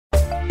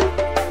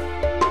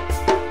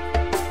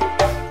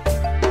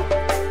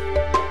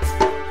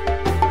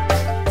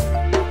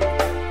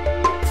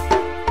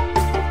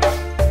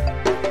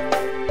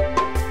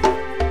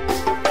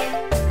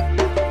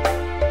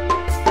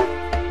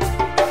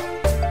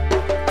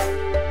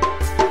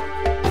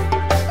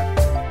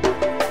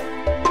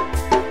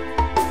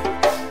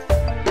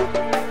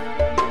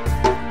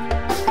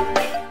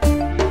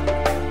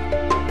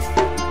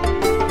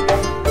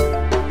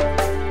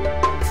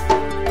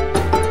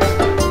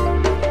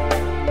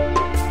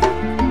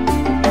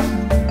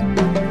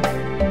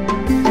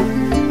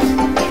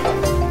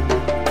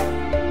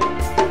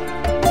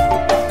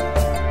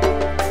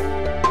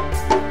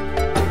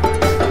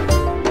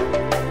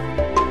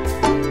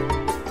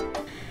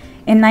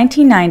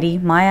1990,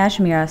 Maya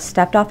Ajmera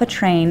stepped off a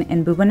train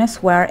in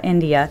Bhubaneswar,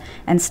 India,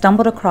 and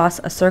stumbled across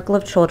a circle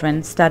of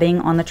children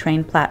studying on the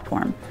train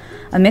platform.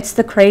 Amidst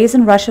the craze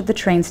and rush of the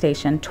train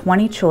station,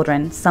 20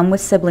 children, some with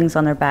siblings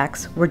on their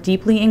backs, were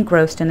deeply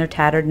engrossed in their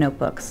tattered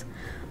notebooks.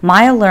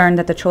 Maya learned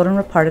that the children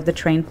were part of the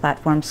Train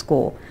Platform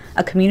School,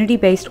 a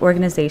community-based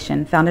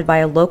organization founded by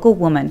a local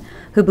woman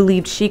who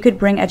believed she could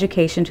bring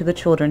education to the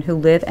children who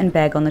live and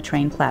beg on the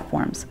train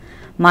platforms.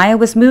 Maya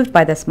was moved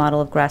by this model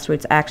of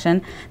grassroots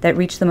action that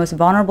reached the most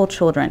vulnerable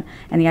children,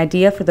 and the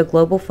idea for the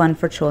Global Fund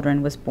for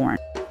Children was born.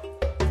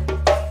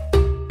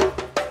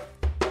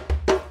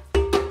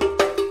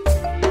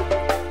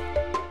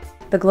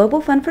 The Global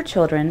Fund for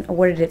Children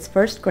awarded its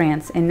first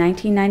grants in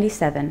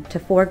 1997 to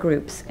 4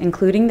 groups,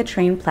 including the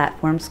Train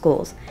Platform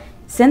Schools.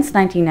 Since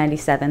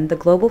 1997, the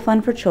Global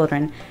Fund for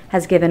Children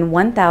has given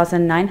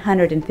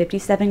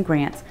 1,957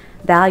 grants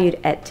valued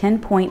at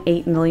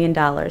 $10.8 million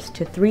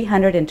to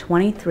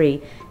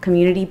 323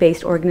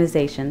 community-based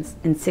organizations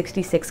in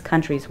 66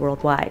 countries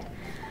worldwide.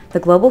 The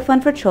Global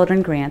Fund for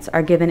Children grants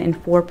are given in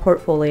 4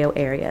 portfolio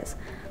areas: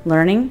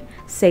 learning,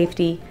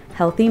 safety,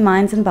 healthy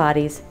minds and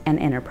bodies, and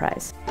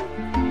enterprise.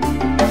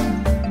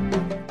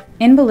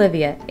 In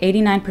Bolivia,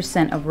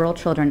 89% of rural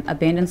children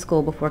abandon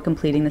school before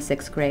completing the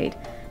 6th grade.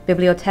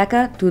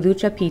 Biblioteca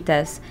Tuducha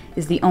Pites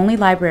is the only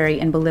library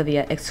in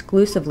Bolivia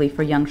exclusively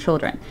for young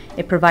children.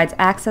 It provides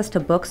access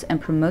to books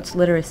and promotes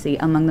literacy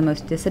among the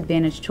most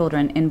disadvantaged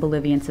children in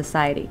Bolivian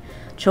society: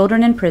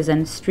 children in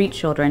prison, street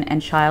children,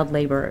 and child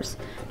laborers.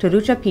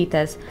 Tuducha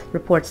Pites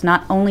reports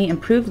not only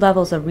improved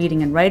levels of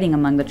reading and writing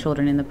among the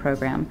children in the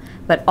program,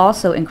 but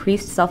also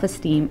increased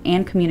self-esteem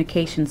and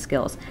communication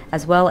skills,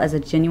 as well as a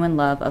genuine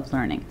love of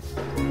learning.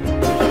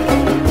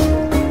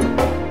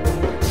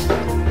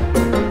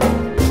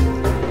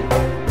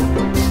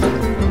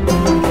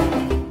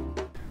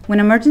 When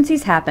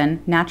emergencies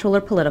happen, natural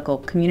or political,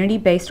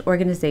 community-based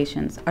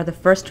organizations are the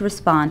first to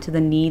respond to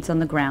the needs on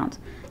the ground.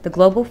 The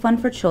Global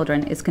Fund for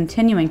Children is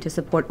continuing to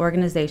support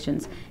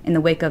organizations in the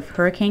wake of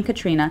Hurricane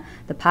Katrina,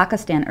 the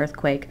Pakistan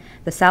earthquake,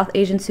 the South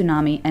Asian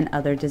tsunami, and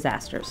other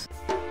disasters.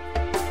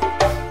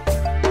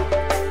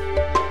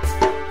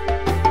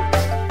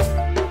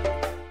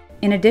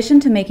 In addition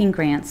to making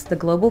grants, the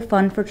Global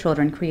Fund for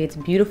Children creates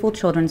beautiful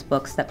children's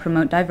books that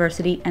promote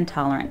diversity and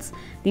tolerance.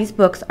 These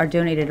books are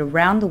donated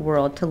around the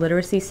world to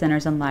literacy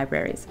centers and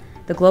libraries.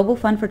 The Global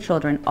Fund for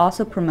Children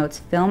also promotes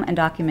film and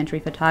documentary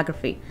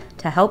photography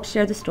to help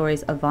share the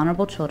stories of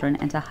vulnerable children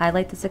and to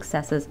highlight the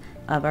successes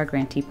of our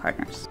grantee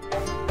partners.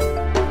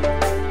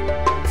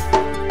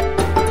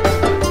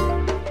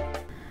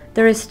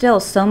 There is still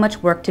so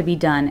much work to be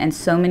done and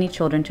so many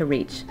children to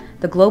reach.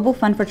 The Global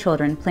Fund for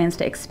Children plans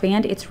to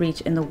expand its reach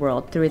in the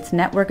world through its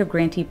network of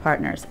grantee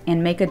partners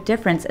and make a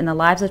difference in the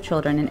lives of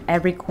children in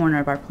every corner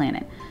of our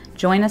planet.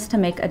 Join us to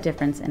make a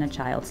difference in a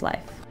child's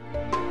life.